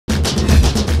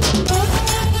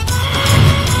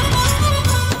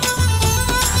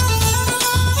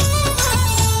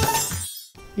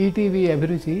ETV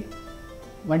అభిరుచి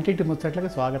వంటింటి ముచ్చట్లకు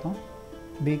స్వాగతం.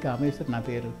 డి కామేశ్వర్ నా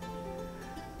పేరు.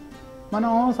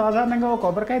 మనం సాధారణంగా ఒక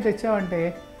కొబ్బరికాయ తెచ్చామంటే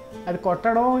అది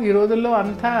కొట్టడం ఈ రోజుల్లో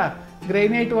అంతా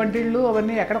గ్రైనైట్ వంటిళ్ళు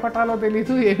అవన్నీ ఎక్కడ కొట్టాలో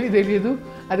తెలియదు, ఏమీ తెలియదు.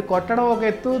 అది కొట్టడం ఒక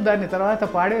ఎత్తు, దాని తర్వాత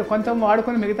కొంచెం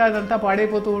వాడుకొని మిగతాదంతా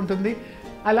పాడైపోతూ ఉంటుంది.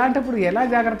 అలాంటప్పుడు ఎలా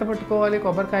జాగ్రత్త పెట్టుకోవాలి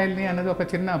కొబ్బరికాయలని అన్నది ఒక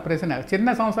చిన్న ప్రశ్న. చిన్న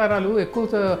సంసారాలు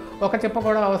ఎక్కువ ఒక చిప్ప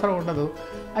కూడా అవసరం ఉండదు.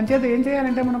 అంచేత ఏం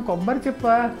చేయాలంటే మనం కొబ్బరి చిప్ప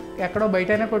ఎక్కడో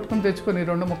బయటైనా కొట్టుకుని తెచ్చుకొని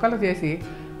 2 ముక్కలు చేసి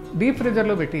డీప్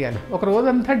ఫ్రిడ్జర్లో పెట్టేయాలి. ఒక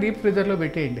రోజంతా డీప్ ఫ్రిడ్జర్లో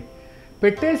పెట్టేయండి.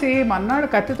 పెట్టేసి మన్నాడు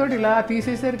కత్తితోటి ఇలా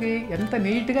తీసేసరికి ఎంత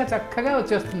నీట్గా చక్కగా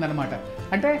వచ్చేస్తుంది అనమాట.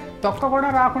 అంటే తొక్క కూడా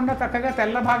రాకుండా చక్కగా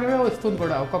తెల్ల భాగమే వస్తుంది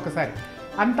కూడా ఒక్కొక్కసారి.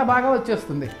 అంత బాగా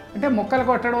వచ్చేస్తుంది. అంటే ముక్కలు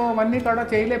కొట్టడం అవన్నీ కూడా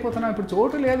చేయలేకపోతున్నాం. ఇప్పుడు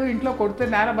చోటు లేదు, ఇంట్లో కొడితే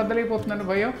నేల బద్దలైపోతుందని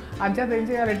భయం. అంచేత ఏం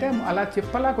చేయాలంటే అలా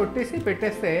చిప్పలా కొట్టేసి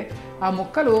పెట్టేస్తే ఆ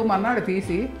ముక్కలు మన్నాడు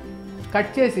తీసి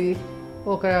కట్ చేసి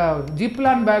ఒక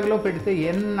జిప్లాన్ బ్యాగ్లో పెడితే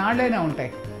ఎన్నాళ్ళైనా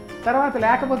ఉంటాయి. తర్వాత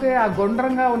లేకపోతే ఆ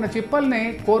గుండ్రంగా ఉన్న చిప్పల్ని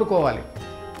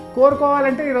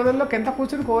కోరుకోవాలంటే ఈ రోజుల్లో కింద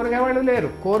కూర్చుని కోరుకునేవాళ్ళు లేరు.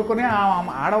 కోరుకునే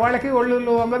ఆడవాళ్ళకి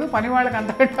ఒళ్ళు వంగదు, పని వాళ్ళకి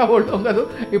అంతకంటే ఒళ్ళు వంగదు.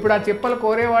 ఇప్పుడు ఆ చిప్పలు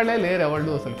కోరేవాళ్ళే లేరు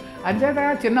వాళ్ళు అసలు. అంచేత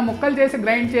చిన్న ముక్కలు చేసి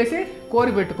గ్రైండ్ చేసి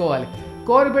కోరి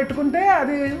పెట్టుకుంటే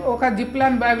అది ఒక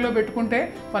జిప్లాన్ బ్యాగ్లో పెట్టుకుంటే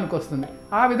పనికొస్తుంది.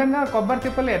 ఆ విధంగా కొబ్బరి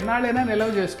చిప్పలు ఎన్నాళ్ళైనా నిల్వ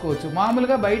చేసుకోవచ్చు.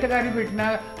 మామూలుగా బయట కానీ పెట్టినా,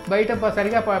 బయట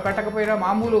సరిగా పెట్టకపోయినా,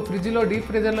 మామూలు ఫ్రిడ్జ్లో డీప్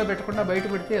ఫ్రిడ్జర్లో పెట్టకుండా బయట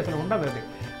పెడితే అసలు ఉండదు అది.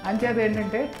 అంచేత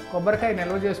ఏంటంటే కొబ్బరికాయ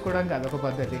నిల్వ చేసుకోవడానికి అదొక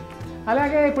పద్ధతి.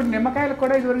 అలాగే ఇప్పుడు నిమ్మకాయలకు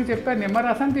కూడా ఇదివరకు చెప్పాను,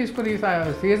 నిమ్మరసం తీసుకుని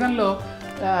సీజన్లో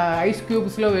ఐస్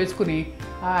క్యూబ్స్లో వేసుకుని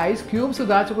ఆ ఐస్ క్యూబ్స్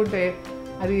దాచుకుంటే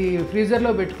అది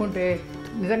ఫ్రీజర్లో పెట్టుకుంటే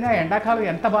నిజంగా ఎండాకాలం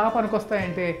ఎంత బాగా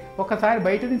పనికొస్తాయంటే ఒకసారి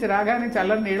బయట నుంచి రాగానే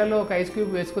చల్లని నీళ్ళలో ఒక ఐస్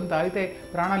క్యూబ్ వేసుకుని తాగితే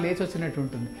ప్రాణం లేచి వచ్చినట్టు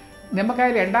ఉంటుంది.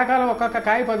 నిమ్మకాయలు ఎండాకాలం ఒక్కొక్క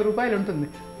కాయ 10 రూపాయలు ఉంటుంది.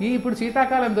 ఇప్పుడు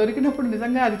శీతాకాలం దొరికినప్పుడు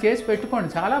నిజంగా అది చేసి పెట్టుకోండి,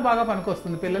 చాలా బాగా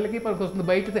పనికొస్తుంది. పిల్లలకి పనికొస్తుంది.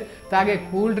 బయట తాగే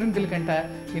కూల్ డ్రింకుల కంటే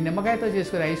ఈ నిమ్మకాయతో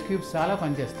చేసుకునే ఐస్ క్యూబ్స్ చాలా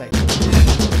పనిచేస్తాయి.